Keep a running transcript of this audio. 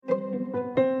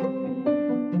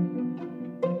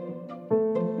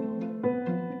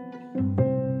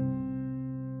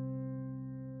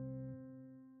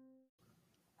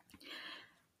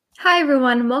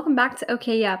everyone, welcome back to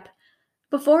Okay Yep.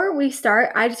 Before we start,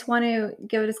 I just want to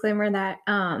give a disclaimer that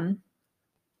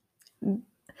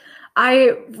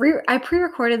I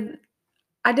pre-recorded.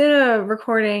 I did a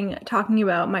recording talking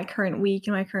about my current week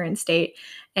and my current state,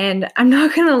 and I'm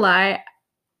not gonna lie,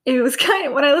 it was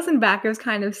when I listened back, it was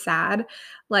kind of sad.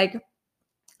 Like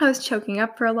I was choking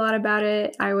up for a lot about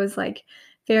it. I was like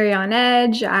very on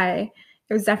edge. It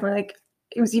was definitely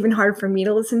it was even hard for me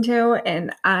to listen to,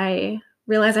 and I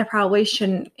realized I probably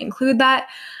shouldn't include that.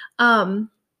 But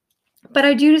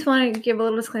I do just want to give a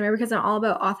little disclaimer because I'm all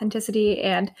about authenticity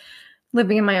and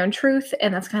living in my own truth,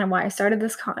 and that's kind of why I started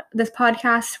this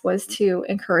podcast, was to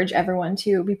encourage everyone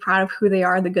to be proud of who they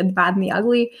are, the good, the bad, and the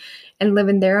ugly, and live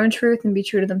in their own truth and be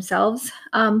true to themselves.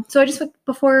 So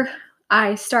before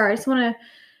I start, I just want to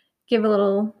give a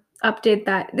little update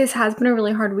that this has been a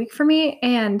really hard week for me,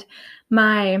 and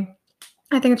I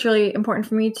think it's really important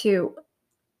for me to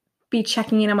be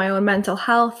checking in on my own mental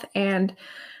health and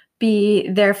be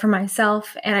there for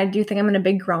myself. And I do think I'm in a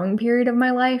big growing period of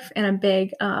my life and a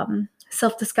big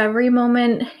self-discovery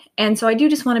moment. And so I do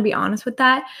just want to be honest with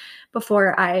that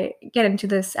before I get into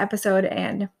this episode,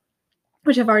 and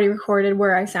which I've already recorded,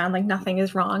 where I sound like nothing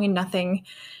is wrong and nothing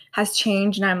has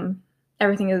changed and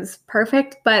everything is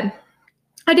perfect. But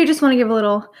I do just want to give a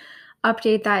little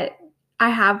update that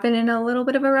I have been in a little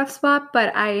bit of a rough spot,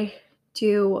 but I'm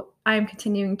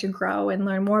continuing to grow and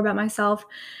learn more about myself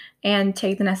and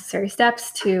take the necessary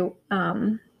steps to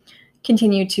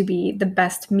continue to be the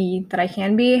best me that I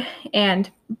can be. And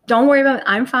don't worry about it.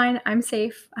 I'm fine. I'm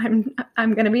safe.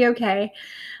 I'm gonna be okay.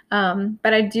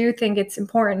 But I do think it's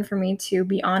important for me to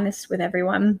be honest with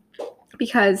everyone,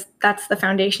 because that's the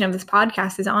foundation of this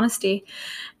podcast, is honesty.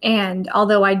 And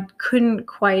although I couldn't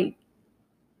quite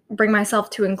bring myself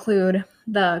to include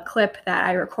the clip that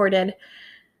I recorded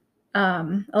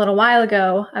a little while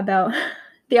ago about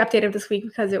the update of this week,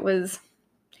 because it was,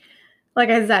 like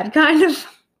I said, kind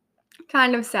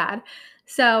of sad.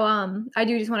 So I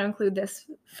do just want to include this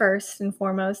first and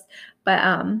foremost, but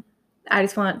I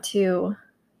just want to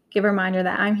give a reminder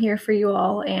that I'm here for you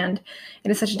all, and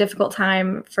it is such a difficult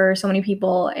time for so many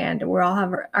people, and we all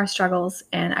have our struggles,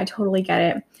 and I totally get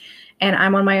it. And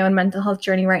I'm on my own mental health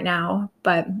journey right now,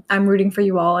 but I'm rooting for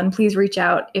you all, and please reach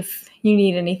out if you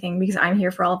need anything, because I'm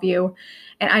here for all of you.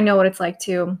 And I know what it's like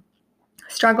to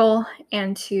struggle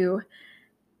and to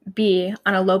be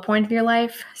on a low point of your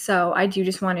life. So I do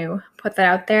just want to put that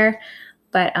out there.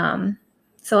 But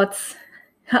so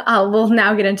we'll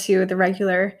now get into the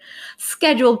regular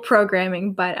scheduled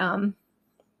programming. But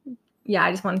yeah,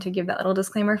 I just wanted to give that little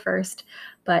disclaimer first.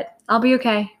 But I'll be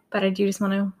okay. But I do just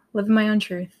want to live in my own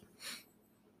truth.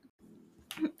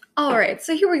 All right,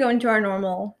 so here we go into our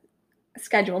normal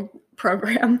scheduled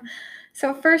program.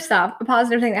 So first off, a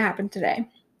positive thing that happened today.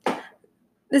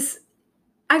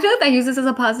 I feel like I use this as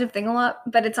a positive thing a lot,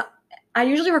 but I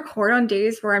usually record on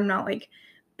days where I'm not like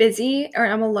busy or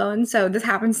I'm alone. So this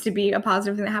happens to be a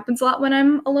positive thing that happens a lot when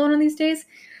I'm alone on these days.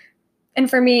 And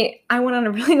for me, I went on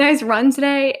a really nice run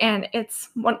today, and it's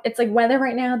like weather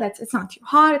right now it's not too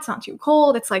hot, it's not too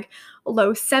cold, it's like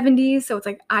low 70s, so it's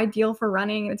like ideal for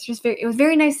running. And it was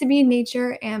very nice to be in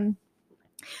nature, and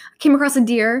I came across a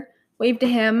deer, waved to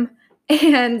him,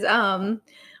 and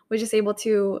was just able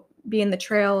to be in the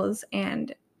trails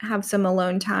and have some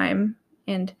alone time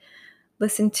and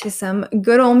listen to some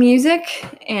good old music.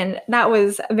 And that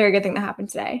was a very good thing that happened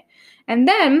today. And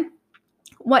then,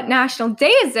 what national day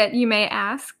is it, you may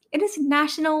ask? It is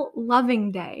National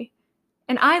Loving Day.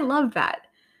 And I love that,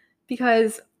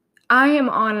 because I am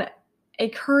on a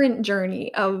current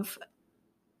journey of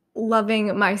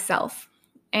loving myself.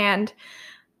 And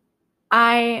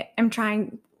I am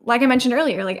trying, like I mentioned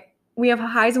earlier, like we have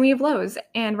highs and we have lows.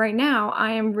 And right now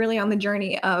I am really on the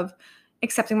journey of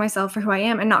accepting myself for who I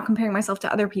am and not comparing myself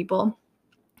to other people.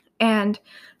 And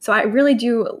so I really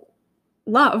do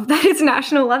love that it's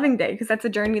National Loving Day, because that's a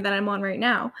journey that I'm on right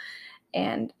now,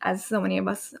 and as so many of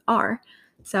us are.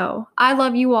 So I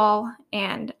love you all,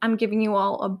 and I'm giving you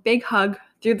all a big hug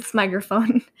through this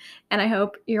microphone, and I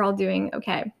hope you're all doing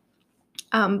okay.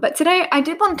 But today I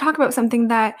did want to talk about something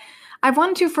that I've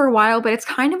wanted to for a while, but it's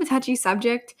kind of a touchy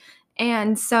subject,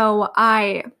 and so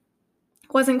I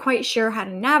wasn't quite sure how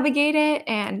to navigate it,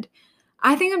 and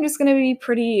I think I'm just going to be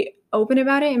pretty open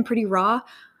about it and pretty raw.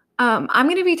 I'm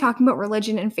going to be talking about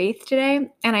religion and faith today,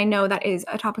 and I know that is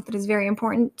a topic that is very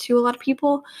important to a lot of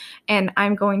people, and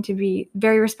I'm going to be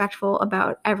very respectful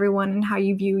about everyone and how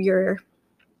you view your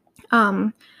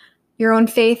own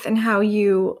faith and how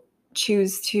you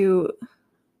choose to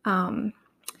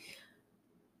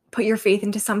put your faith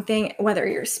into something, whether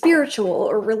you're spiritual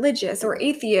or religious or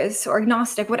atheist or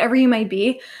agnostic, whatever you might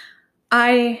be.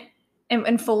 I am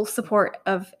in full support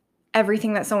of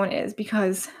everything that someone is,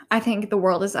 because I think the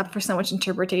world is up for so much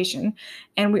interpretation,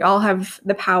 and we all have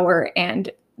the power and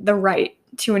the right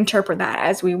to interpret that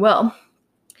as we will.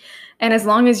 And as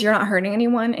long as you're not hurting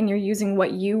anyone and you're using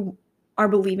what you are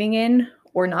believing in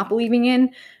or not believing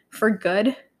in for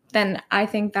good, then I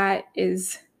think that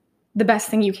is the best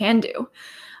thing you can do.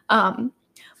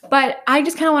 But I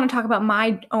just kind of want to talk about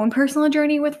my own personal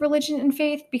journey with religion and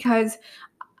faith, because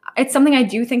it's something I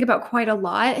do think about quite a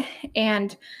lot.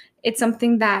 And it's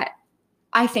something that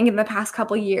I think in the past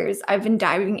couple of years I've been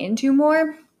diving into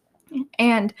more.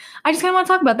 And I just kind of want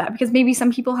to talk about that, because maybe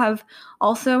some people have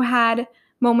also had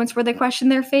moments where they question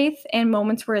their faith and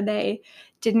moments where they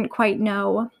didn't quite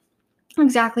know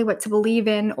exactly what to believe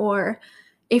in, or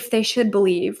if they should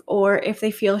believe, or if they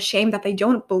feel shame that they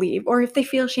don't believe, or if they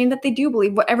feel shame that they do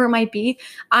believe, whatever it might be.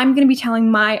 I'm going to be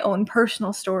telling my own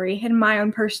personal story and my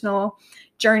own personal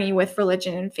journey with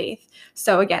religion and faith.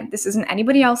 So again, this isn't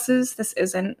anybody else's.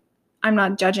 I'm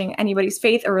not judging anybody's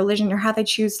faith or religion or how they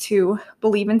choose to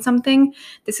believe in something.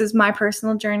 This is my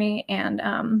personal journey.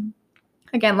 And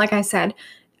again, like I said,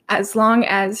 as long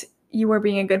as you are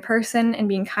being a good person and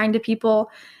being kind to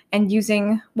people and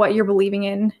using what you're believing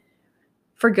in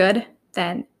for good,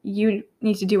 then you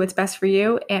need to do what's best for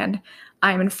you. And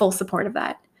I'm in full support of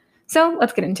that. So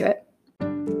let's get into it.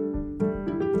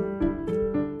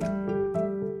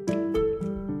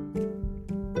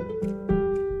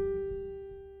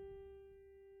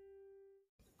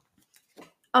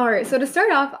 All right, so to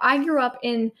start off, I grew up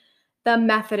in the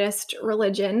Methodist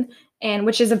religion, and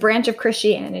which is a branch of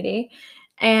Christianity.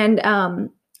 And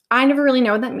I never really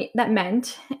know what that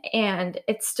meant, and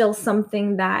it's still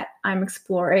something that I'm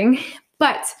exploring.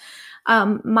 But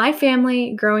my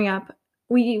family growing up,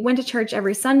 we went to church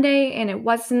every Sunday, and it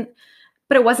wasn't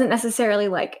necessarily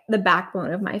like the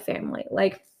backbone of my family.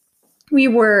 Like we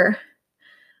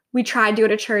tried to go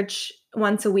to church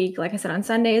once a week, like I said, on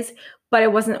Sundays,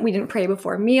 but we didn't pray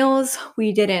before meals.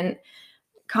 We didn't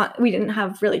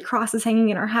have really crosses hanging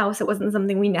in our house. It wasn't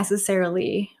something we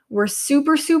necessarily were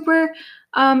super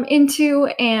into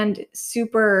and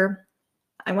super,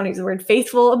 I want to use the word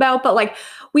faithful about, but like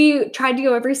we tried to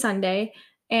go every Sunday,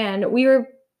 and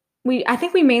I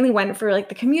think we mainly went for like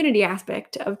the community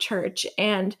aspect of church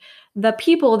and the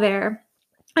people there,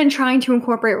 and trying to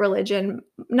incorporate religion.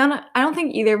 I don't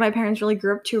think either of my parents really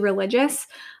grew up too religious.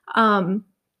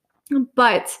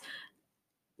 But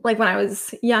like when I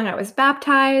was young, I was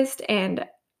baptized, and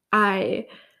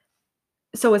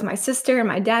so was my sister and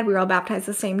my dad. We were all baptized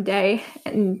the same day.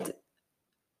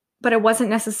 But it wasn't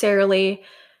necessarily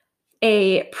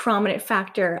a prominent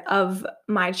factor of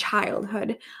my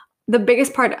childhood. The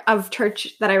biggest part of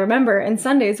church that I remember in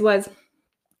Sundays was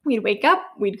we'd wake up,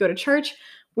 we'd go to church,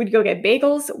 we'd go get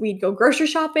bagels, we'd go grocery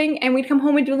shopping, and we'd come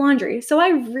home and do laundry. So I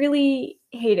really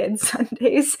hated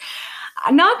Sundays.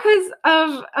 Not because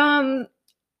of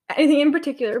anything in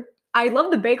particular. I love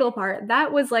the bagel part.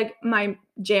 That was like my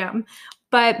jam.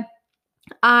 But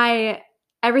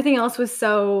everything else was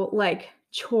so like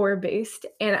chore based,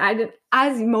 and I didn't,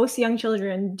 as most young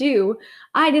children do,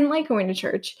 I didn't like going to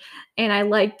church, and I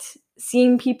liked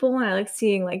seeing people, and I liked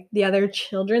seeing like the other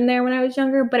children there when I was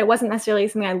younger, but it wasn't necessarily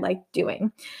something I liked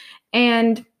doing.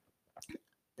 And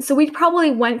so we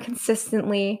probably went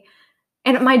consistently,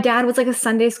 and my dad was like a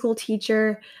Sunday school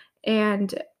teacher,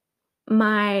 and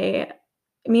me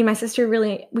and my sister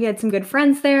we had some good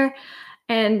friends there.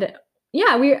 And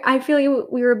yeah, I feel like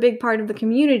we were a big part of the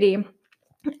community.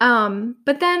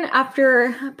 But then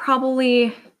after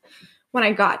probably when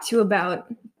I got to about,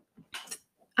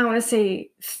 I want to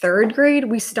say third grade,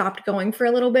 we stopped going for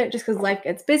a little bit just because life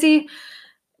gets busy.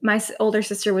 My older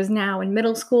sister was now in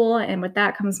middle school, and with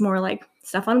that comes more like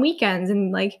stuff on weekends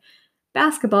and like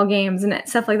basketball games and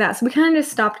stuff like that. So we kind of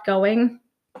just stopped going.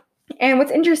 And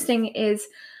what's interesting is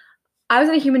I was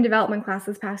in a human development class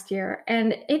this past year,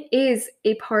 and it is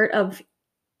a part of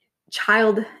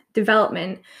child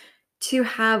development to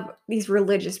have these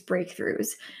religious breakthroughs,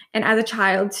 and as a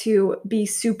child to be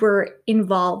super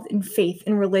involved in faith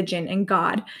and religion and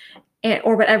God,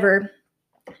 or whatever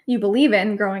you believe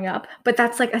in growing up. But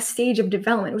that's like a stage of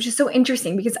development, which is so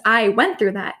interesting because I went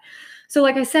through that. So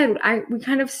like I said, we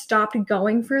kind of stopped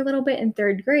going for a little bit in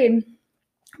third grade,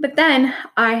 but then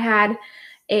I had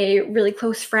a really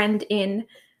close friend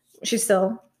she's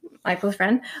still my close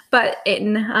friend, but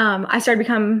I started to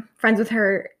become friends with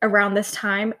her around this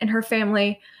time, and her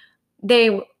family,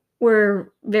 they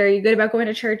were very good about going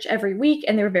to church every week,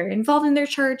 and they were very involved in their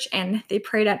church, and they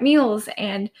prayed at meals.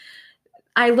 And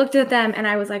I looked at them and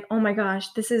I was like, oh my gosh,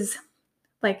 this is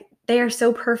like, they are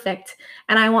so perfect,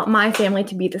 and I want my family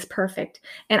to be this perfect.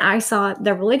 And I saw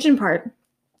the religion part,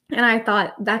 and I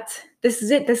thought, this is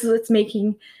it. This is what's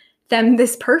making them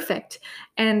this perfect.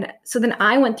 And so then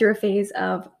I went through a phase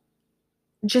of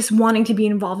just wanting to be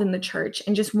involved in the church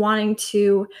and just wanting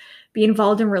to be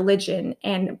involved in religion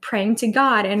and praying to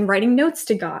God and writing notes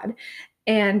to God.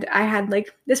 And I had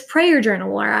like this prayer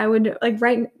journal where I would like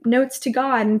write notes to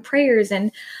God and prayers,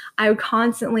 and I would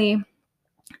constantly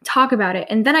talk about it.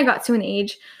 And then I got to an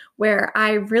age where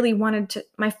I really wanted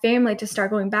my family to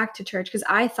start going back to church, because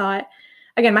I thought,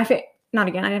 again, not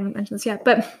again, I haven't mentioned this yet,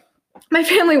 but my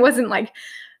family wasn't like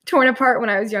torn apart when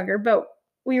I was younger, but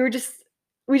we just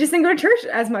didn't go to church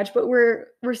as much, but we're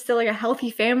still like a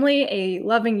healthy family, a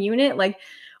loving unit. Like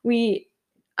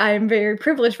I'm very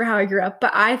privileged for how I grew up,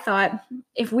 but I thought,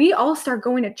 if we all start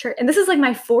going to church, and this is like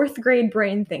my 4th grade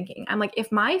brain thinking, I'm like,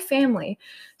 if my family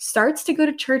starts to go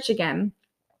to church again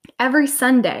every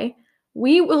Sunday,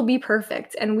 we will be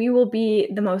perfect, and we will be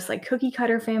the most like cookie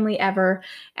cutter family ever,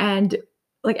 and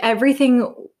like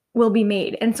everything will be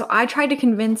made. And so I tried to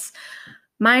convince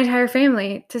my entire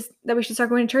family that we should start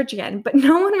going to church again, but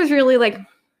no one was really like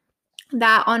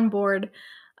that on board.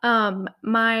 I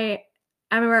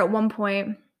remember at one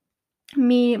point,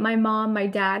 me, my mom, my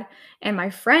dad, and my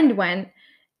friend went,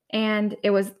 and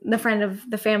it was the friend of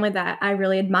the family that I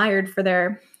really admired for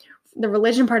the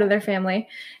religion part of their family.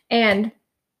 And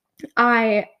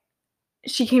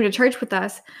she came to church with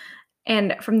us.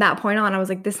 And from that point on, I was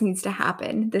like, this needs to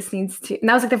happen. And that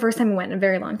was like the first time we went in a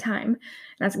very long time. And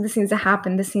I was like, this needs to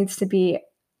happen. This needs to be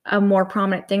a more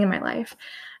prominent thing in my life.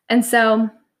 And so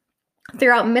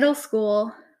throughout middle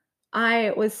school,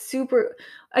 I was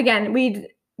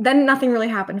then nothing really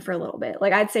happened for a little bit.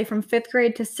 Like I'd say from 5th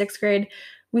grade to 6th grade,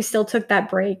 we still took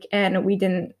that break and we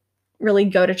didn't really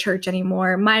go to church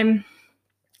anymore.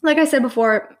 Like I said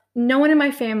before, no one in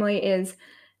my family is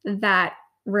that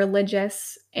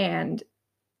religious, and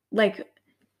like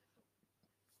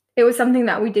it was something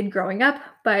that we did growing up,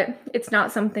 but it's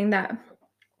not something that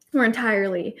we're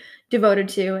entirely devoted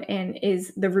to and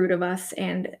is the root of us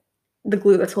and the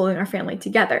glue that's holding our family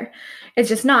together. It's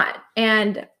just not.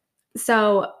 And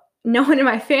so no one in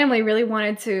my family really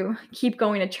wanted to keep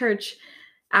going to church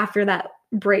after that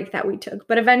break that we took.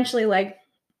 But eventually, like,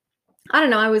 I don't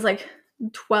know, I was like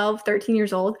 12, 13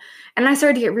 years old, and I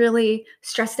started to get really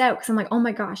stressed out because I'm like, oh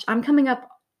my gosh, I'm coming up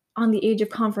on the age of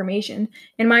confirmation.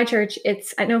 In my church,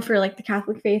 I know for like the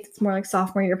Catholic faith, it's more like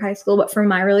sophomore year of high school, but for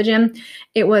my religion,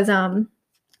 it was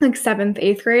like 7th,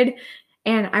 8th grade.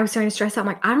 And I was starting to stress out. I'm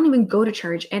like, I don't even go to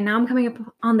church. And now I'm coming up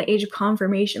on the age of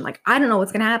confirmation. Like, I don't know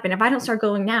what's going to happen. If I don't start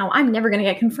going now, I'm never going to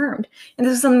get confirmed. And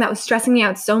this is something that was stressing me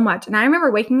out so much. And I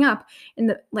remember waking up in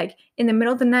the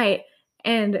middle of the night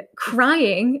and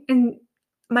crying. And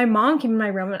my mom came in my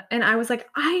room, and I was like,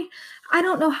 I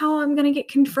don't know how I'm going to get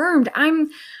confirmed. I'm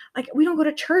like, we don't go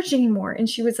to church anymore. And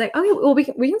she was like, okay, well, we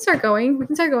can start going. We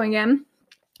can start going again.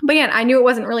 But again, I knew it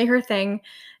wasn't really her thing.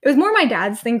 It was more my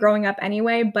dad's thing growing up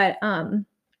anyway, but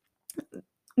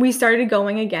we started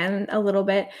going again a little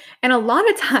bit. And a lot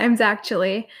of times,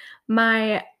 actually,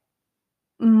 my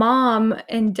mom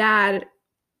and dad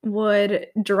would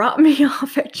drop me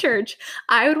off at church.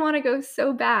 I would want to go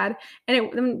so bad, and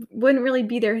it wouldn't really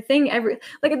be their thing.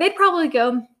 They'd probably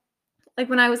go, like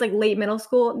when I was like late middle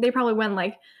school, they probably went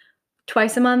like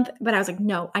twice a month, but I was like,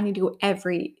 no, I need to go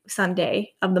every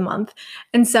Sunday of the month.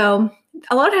 And so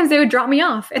a lot of times they would drop me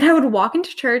off, and I would walk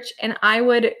into church, and I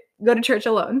would go to church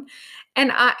alone.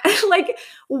 And I like,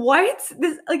 what's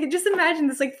this? Like, just imagine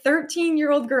this like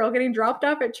 13-year-old girl getting dropped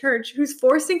off at church who's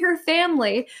forcing her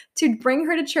family to bring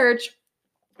her to church.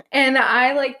 And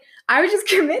I was just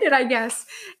committed, I guess.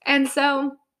 And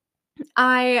so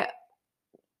I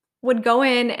would go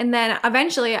in, and then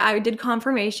eventually I did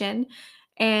confirmation.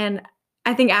 And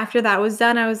I think after that was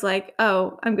done, I was like,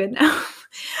 oh, I'm good now.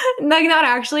 Like, not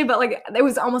actually, but like it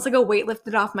was almost like a weight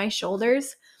lifted off my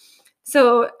shoulders.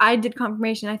 So I did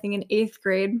confirmation, I think, in 8th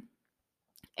grade.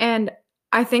 And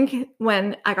I think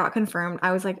when I got confirmed,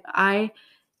 I was like, I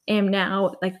am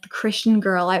now like the Christian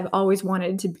girl I've always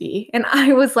wanted to be. And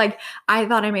I was like, I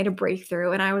thought I made a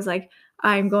breakthrough. And I was like,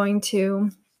 I'm going to,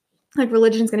 like,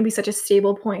 religion is going to be such a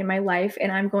stable point in my life.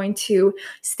 And I'm going to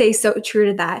stay so true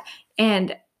to that.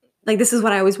 And like, this is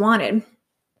what I always wanted.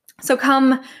 So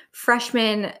come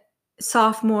freshman,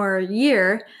 sophomore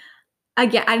year,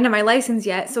 again, I didn't have my license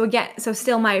yet. So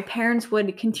still my parents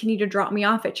would continue to drop me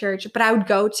off at church, but I would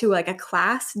go to like a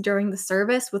class during the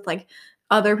service with like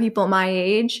other people my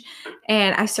age.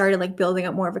 And I started like building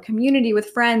up more of a community with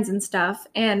friends and stuff.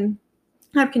 And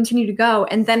I'd continue to go.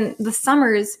 And then the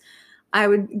summers, I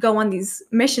would go on these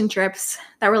mission trips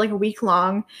that were like a week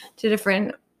long to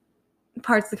different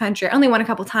parts of the country. I only went a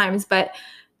couple times, but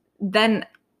then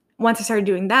once I started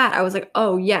doing that, I was like,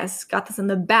 oh yes, got this in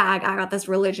the bag. I got this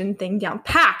religion thing down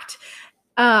packed.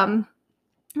 And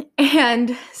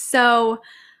so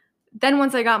then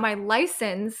once I got my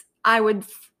license, I would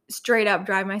straight up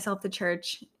drive myself to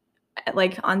church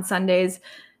like on Sundays,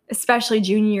 especially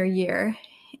junior year.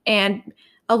 And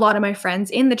a lot of my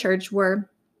friends in the church were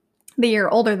the year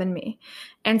older than me.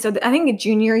 And so I think the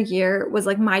junior year was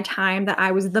like my time that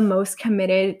I was the most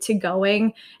committed to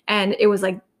going. And it was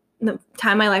like the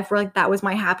time in my life where like that was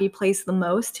my happy place the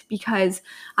most, because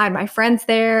I had my friends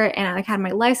there and I like had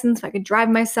my license so I could drive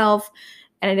myself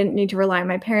and I didn't need to rely on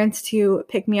my parents to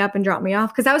pick me up and drop me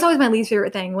off, because that was always my least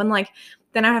favorite thing, when like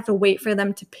then I'd have to wait for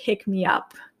them to pick me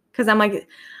up, because I'm like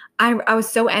I was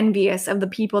so envious of the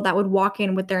people that would walk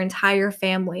in with their entire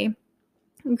family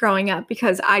growing up,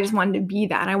 because I just wanted to be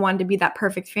that. I wanted to be that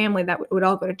perfect family that would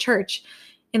all go to church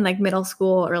in like middle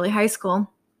school, early high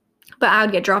school. But I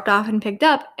would get dropped off and picked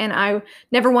up, and I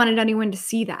never wanted anyone to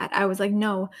see that. I was like,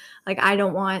 no, like I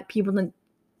don't want people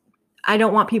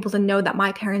to know that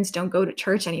my parents don't go to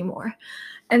church anymore.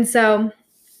 And so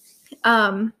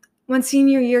when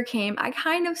senior year came, I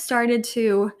kind of started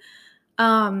to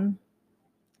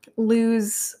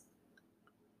lose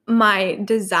my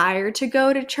desire to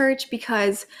go to church,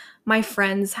 because my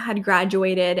friends had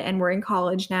graduated and were in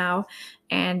college now,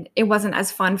 and it wasn't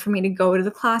as fun for me to go to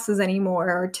the classes anymore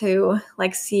or to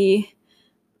like see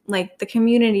like the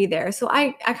community there. So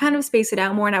I kind of spaced it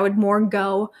out more, and I would more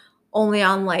go only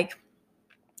on like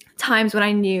times when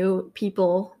I knew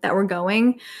people that were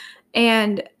going.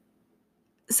 And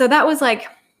so that was like,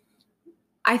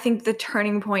 I think, the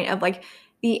turning point of like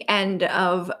the end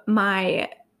of my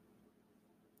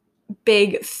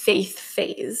big faith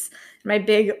phase. My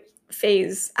big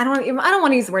phase, I don't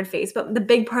want to use the word phase, but the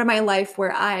big part of my life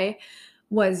where I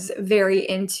was very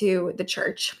into the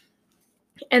church.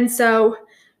 And so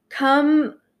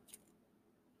come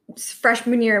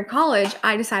freshman year of college,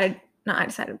 I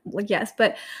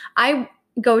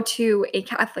go to a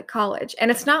Catholic college,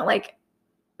 and it's not like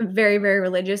very, very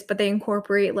religious, but they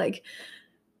incorporate like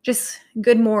just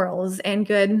good morals and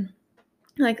good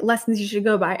like lessons you should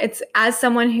go by. It's, as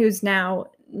someone who's now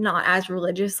not as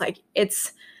religious, like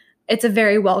it's a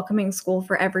very welcoming school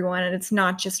for everyone, and it's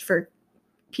not just for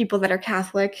people that are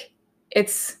Catholic.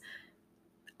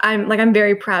 I'm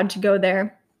very proud to go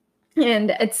there,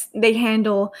 and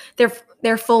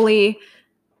they're fully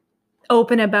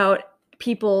open about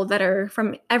people that are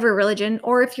from every religion,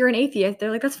 or if you're an atheist,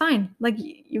 they're like, that's fine. Like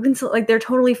you can like, they're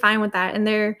totally fine with that, and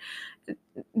they're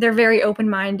very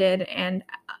open-minded, and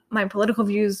my political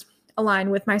views align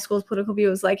with my school's political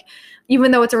views. Like,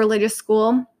 even though it's a religious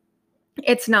school,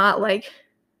 it's not like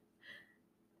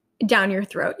down your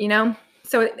throat, you know?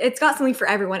 So it's got something for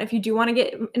everyone. If you do want to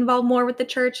get involved more with the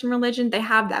church and religion, they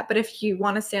have that. But if you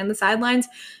want to stay on the sidelines,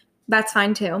 that's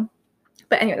fine too.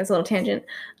 But anyway, that's a little tangent.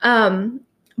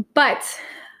 But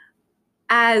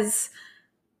as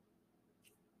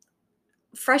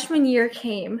freshman year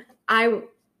came,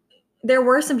 there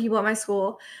were some people at my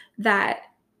school that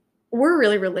were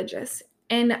really religious,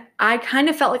 and I kind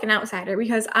of felt like an outsider,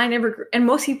 because and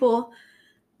most people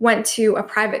went to a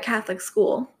private Catholic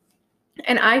school,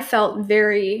 and I felt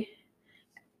very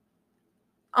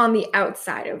on the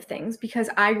outside of things, because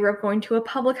I grew up going to a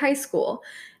public high school,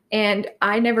 and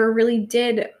I never really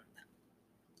did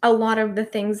a lot of the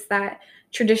things that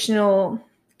traditional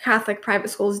Catholic private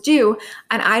schools do,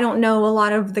 and I don't know a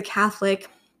lot of the Catholic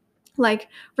like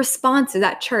responses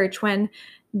at church when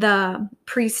the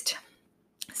priest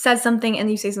says something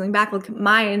and you say something back. Like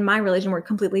my religion were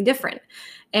completely different,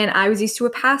 and I was used to a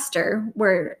pastor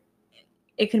where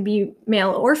it could be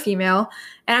male or female,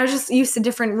 and I was just used to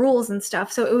different rules and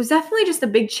stuff. So it was definitely just a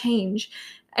big change.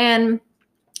 And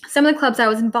some of the clubs I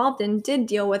was involved in did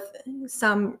deal with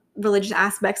some religious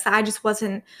aspects that I just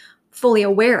wasn't fully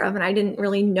aware of, and I didn't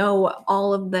really know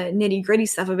all of the nitty-gritty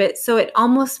stuff of it. So it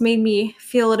almost made me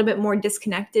feel a little bit more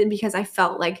disconnected, because I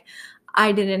felt like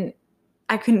I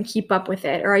couldn't keep up with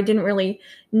it, or I didn't really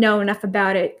know enough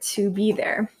about it to be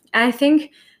there. And I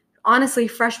think, honestly,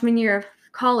 freshman year of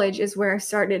college is where I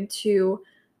started to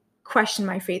question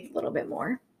my faith a little bit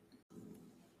more.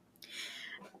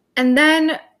 And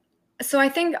then, so I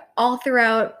think all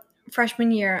throughout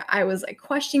freshman year, I was like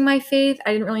questioning my faith.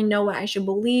 I didn't really know what I should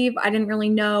believe. I didn't really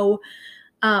know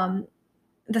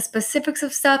the specifics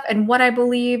of stuff and what I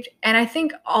believed. And I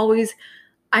think always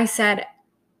I said,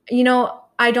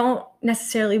 I don't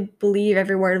necessarily believe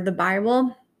every word of the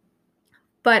Bible,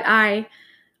 but I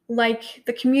like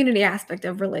the community aspect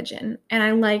of religion, and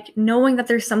I like knowing that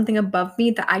there's something above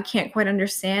me that I can't quite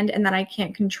understand and that I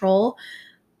can't control,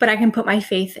 but I can put my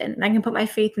faith in. And I can put my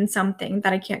faith in something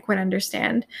that I can't quite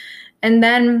understand. And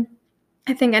then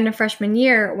I think end of freshman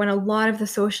year, when a lot of the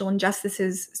social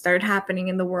injustices started happening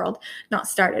in the world, not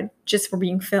started, just were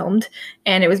being filmed,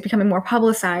 and it was becoming more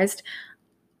publicized,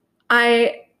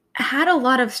 I had a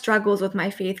lot of struggles with my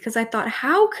faith because I thought,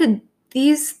 how could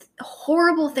these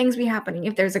horrible things be happening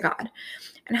if there's a God?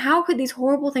 And how could these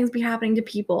horrible things be happening to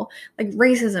people like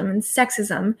racism and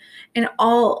sexism and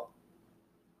all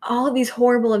of these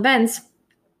horrible events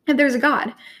if there's a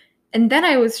God? And then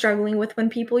I was struggling with when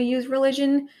people use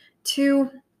religion to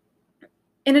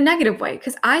in a negative way,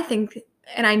 because I think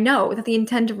and I know that the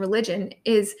intent of religion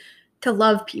is to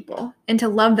love people and to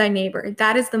love thy neighbor.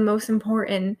 That is the most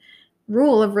important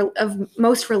rule of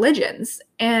most religions,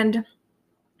 and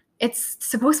it's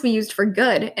supposed to be used for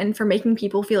good and for making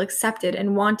people feel accepted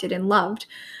and wanted and loved.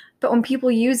 But when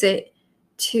people use it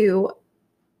to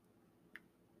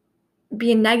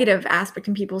be a negative aspect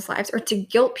in people's lives or to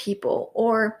guilt people,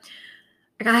 or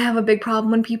like I have a big problem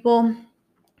when people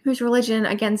use religion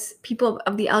against people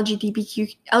of the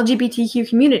LGBTQ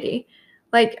community.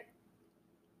 Like,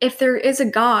 if there is a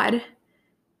God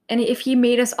and if he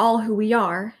made us all who we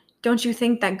are, don't you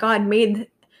think that God made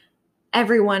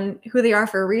everyone who they are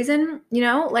for a reason? You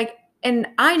know, like, and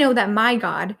I know that my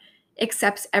God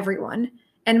accepts everyone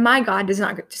and my God does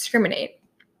not discriminate.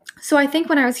 So I think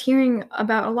when I was hearing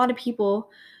about a lot of people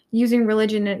using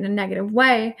religion in a negative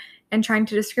way and trying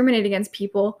to discriminate against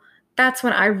people, that's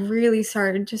when I really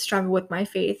started to struggle with my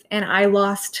faith, and I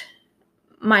lost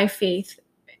my faith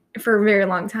for a very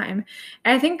long time.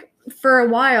 And I think for a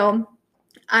while,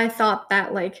 I thought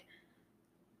that, like,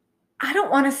 I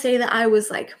don't want to say that I was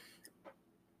like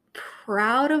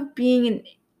proud of being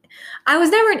I was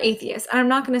never an atheist. I'm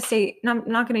not going to say, I'm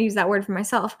not going to use that word for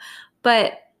myself,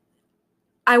 but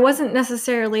I wasn't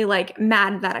necessarily like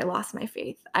mad that I lost my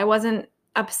faith. I wasn't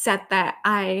upset that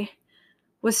I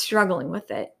was struggling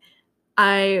with it.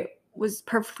 I was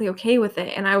perfectly okay with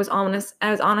it, and I was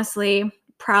honestly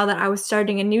proud that I was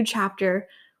starting a new chapter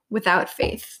without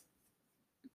faith.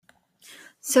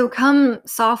 So come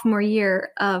sophomore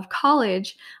year of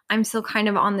college, I'm still kind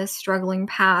of on this struggling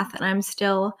path, and I'm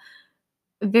still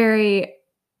very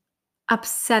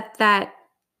upset that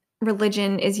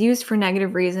religion is used for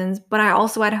negative reasons, but I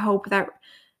also had hope that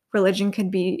religion could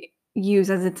be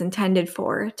used as it's intended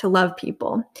for, to love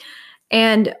people.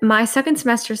 And my second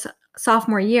semester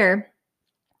sophomore year,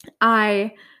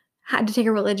 I had to take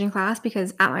a religion class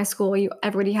because at my school,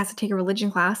 everybody has to take a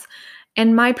religion class.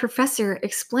 And my professor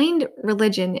explained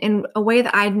religion in a way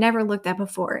that I'd never looked at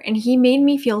before. And he made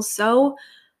me feel so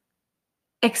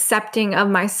accepting of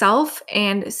myself,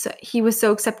 and so he was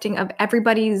so accepting of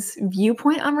everybody's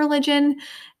viewpoint on religion.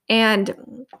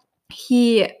 And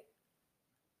he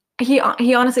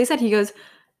honestly said, he goes,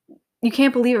 you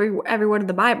can't believe every word of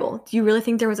the Bible. Do you really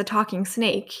think there was a talking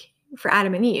snake for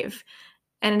Adam and Eve?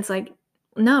 And it's like,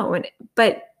 no.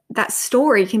 But that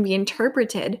story can be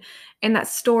interpreted, and that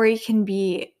story can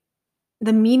be,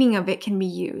 the meaning of it can be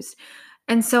used.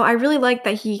 And so I really like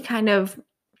that he kind of,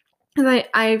 and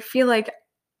I feel like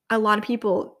a lot of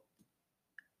people,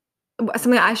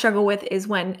 something I struggle with is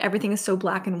when everything is so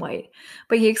black and white.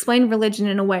 But he explained religion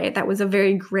in a way that was a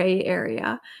very gray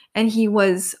area. And he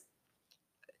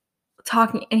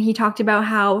talked about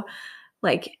how,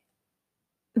 like,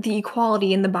 the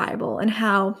equality in the Bible, and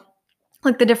how,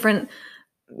 like, the different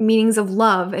meanings of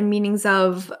love and meanings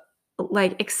of,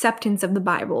 like, acceptance of the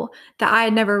Bible that I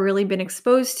had never really been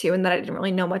exposed to and that I didn't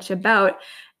really know much about.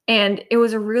 And it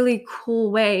was a really cool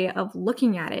way of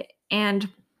looking at it. And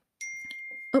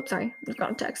oops, sorry, I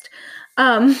got a text.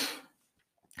 Um,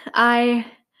 I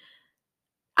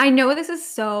I know this is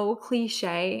so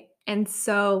cliche and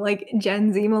so, like,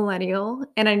 Gen Z millennial,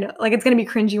 and I know, like, it's gonna be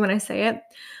cringy when I say it,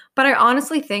 but I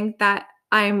honestly think that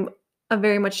I'm a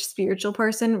very much spiritual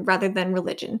person rather than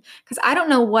religion, because I don't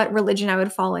know what religion I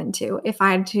would fall into if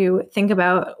I had to think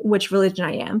about which religion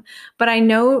I am. But I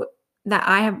know that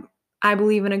I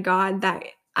believe in a God that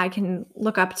I can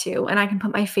look up to and I can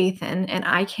put my faith in and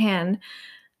I can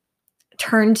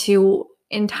turn to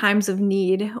in times of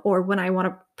need or when I want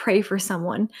to pray for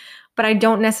someone. But I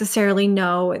don't necessarily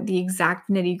know the exact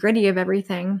nitty-gritty of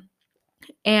everything.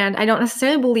 And I don't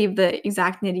necessarily believe the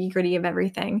exact nitty-gritty of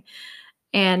everything.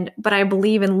 But I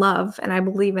believe in love, and I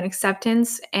believe in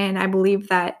acceptance, and I believe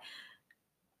that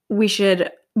we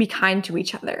should be kind to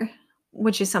each other,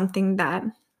 which is something that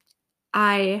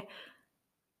I,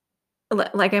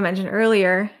 like I mentioned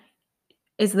earlier,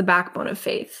 is the backbone of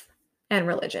faith and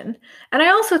religion. And I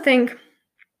also think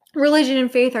religion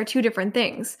and faith are two different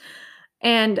things.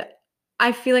 And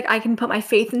I feel like I can put my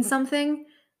faith in something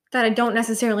that I don't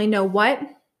necessarily know what,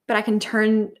 but I can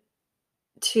turn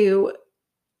to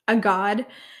a God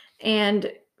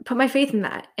and put my faith in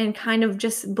that and kind of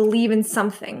just believe in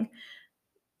something.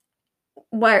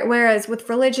 Whereas with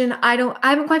religion, I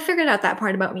haven't quite figured out that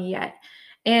part about me yet.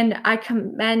 And I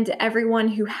commend everyone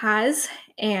who has,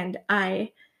 and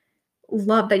I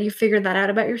love that you figured that out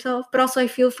about yourself, but also I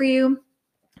feel for you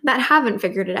that haven't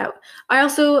figured it out. I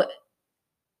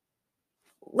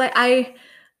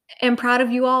am proud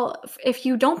of you all if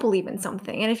you don't believe in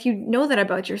something and if you know that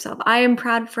about yourself. I am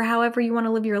proud for however you want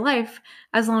to live your life,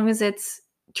 as long as it's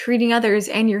treating others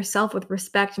and yourself with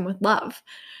respect and with love.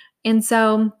 And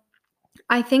so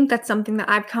I think that's something that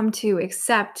I've come to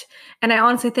accept. And I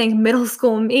honestly think middle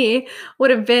school me would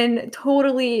have been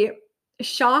totally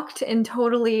shocked and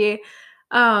totally,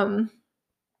 I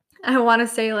want to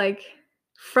say, like,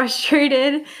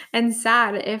 frustrated and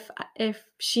sad if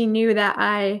she knew that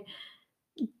I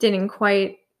didn't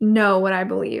quite know what I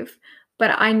believe.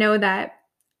 But I know that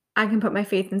I can put my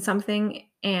faith in something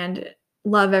and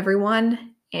love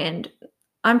everyone, and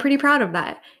I'm pretty proud of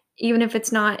that, even if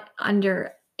it's not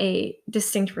under a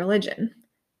distinct religion.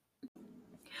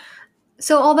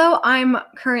 So, although I'm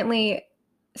currently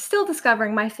still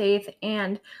discovering my faith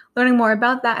and learning more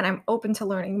about that, and I'm open to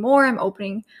learning more, I'm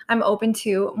open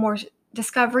to more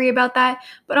discovery about that,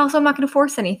 but also I'm not going to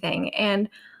force anything. And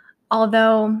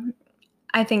although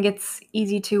I think it's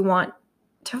easy to want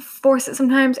to force it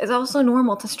sometimes, it's also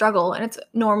normal to struggle and it's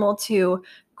normal to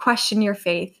question your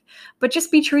faith. But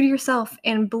just be true to yourself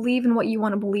and believe in what you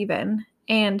want to believe in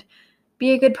and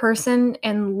be a good person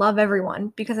and love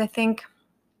everyone, because I think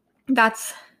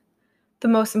that's the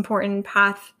most important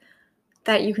path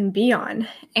that you can be on.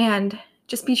 And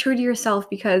just be true to yourself,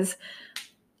 because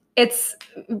it's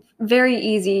very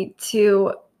easy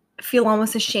to feel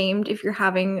almost ashamed if you're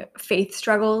having faith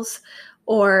struggles,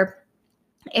 or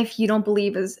if you don't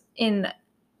believe in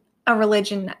a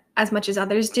religion as much as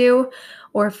others do,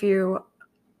 or if you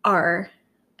are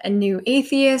a new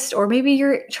atheist, or maybe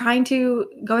you're trying to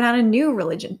go down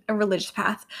a religious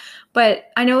path. But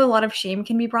I know a lot of shame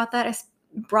can be brought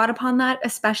upon that,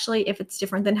 especially if it's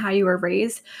different than how you were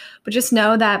raised. But just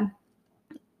know that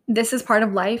this is part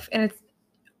of life, and it's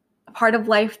a part of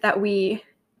life that we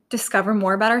discover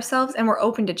more about ourselves and we're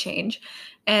open to change.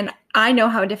 And I know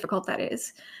how difficult that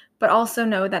is, but also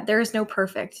know that there is no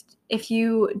perfect. If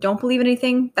you don't believe in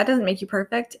anything, that doesn't make you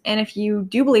perfect. And if you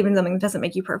do believe in something, that doesn't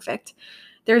make you perfect.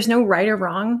 There's no right or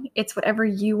wrong. It's whatever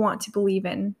you want to believe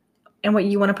in and what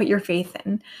you want to put your faith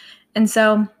in. And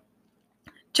so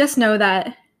just know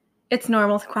that it's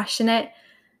normal to question it.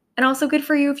 And also good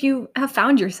for you if you have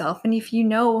found yourself and if you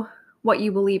know what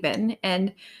you believe in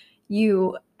and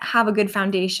you have a good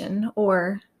foundation,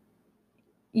 or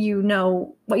you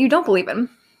know what you don't believe in.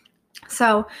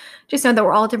 So just know that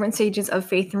we're all different stages of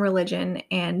faith and religion,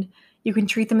 and you can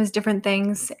treat them as different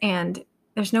things, and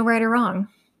there's no right or wrong.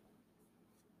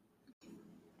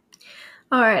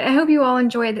 All right, I hope you all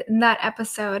enjoyed that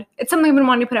episode. It's something I've been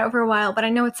wanting to put out for a while, but I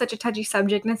know it's such a touchy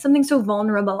subject, and it's something so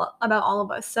vulnerable about all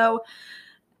of us. So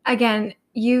again,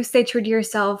 you stay true to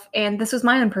yourself, and this was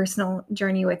my own personal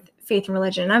journey with faith and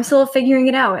religion. I'm still figuring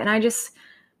it out, and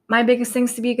my biggest thing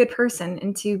is to be a good person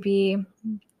and to be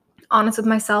honest with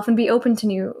myself and be open to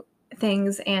new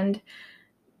things and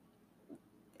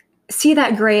see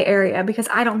that gray area, because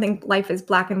I don't think life is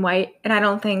black and white, and I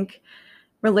don't think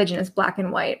religion is black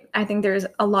and white. I think there's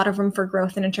a lot of room for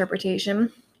growth and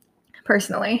interpretation,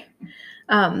 personally.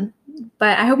 But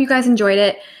I hope you guys enjoyed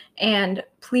it, and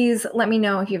please let me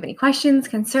know if you have any questions,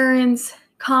 concerns,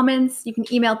 comments. You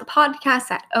can email the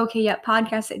podcast at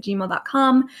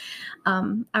okyeppodcast@gmail.com.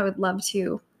 I would love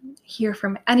to hear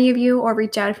from any of you, or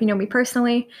reach out if you know me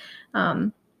personally.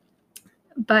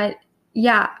 But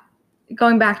yeah,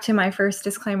 going back to my first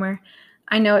disclaimer,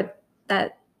 I know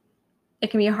that it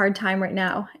can be a hard time right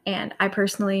now, and I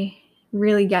personally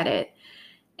really get it.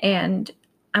 And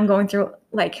I'm going through,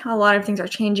 like, a lot of things are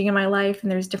changing in my life,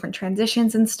 and there's different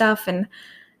transitions and stuff, and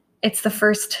it's the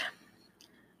first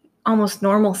almost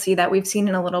normalcy that we've seen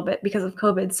in a little bit because of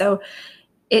COVID. So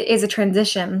it is a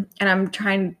transition, and I'm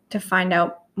trying to find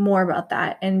out more about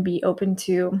that and be open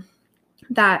to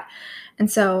that. And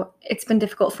so it's been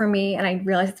difficult for me, and I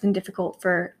realize it's been difficult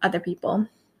for other people.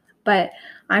 But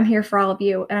I'm here for all of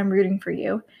you, and I'm rooting for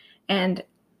you. And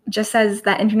just as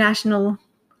that International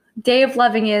Day of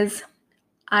Loving is,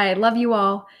 I love you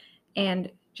all, and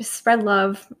just spread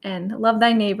love and love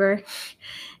thy neighbor,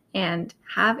 and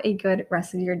have a good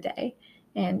rest of your day.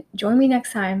 And join me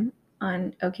next time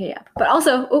on OK Up. But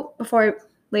also, before I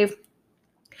leave,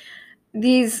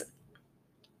 these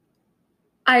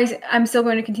I'm still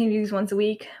going to continue these once a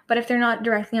week, but if they're not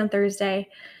directly on Thursday,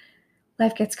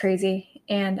 life gets crazy,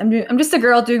 and I'm just a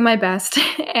girl doing my best,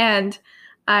 and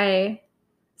I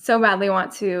so badly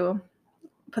want to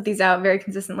put these out very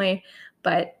consistently,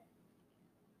 but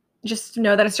just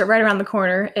know that it's right around the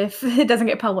corner if it doesn't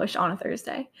get published on a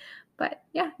Thursday. But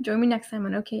yeah, join me next time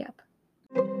on OK Up.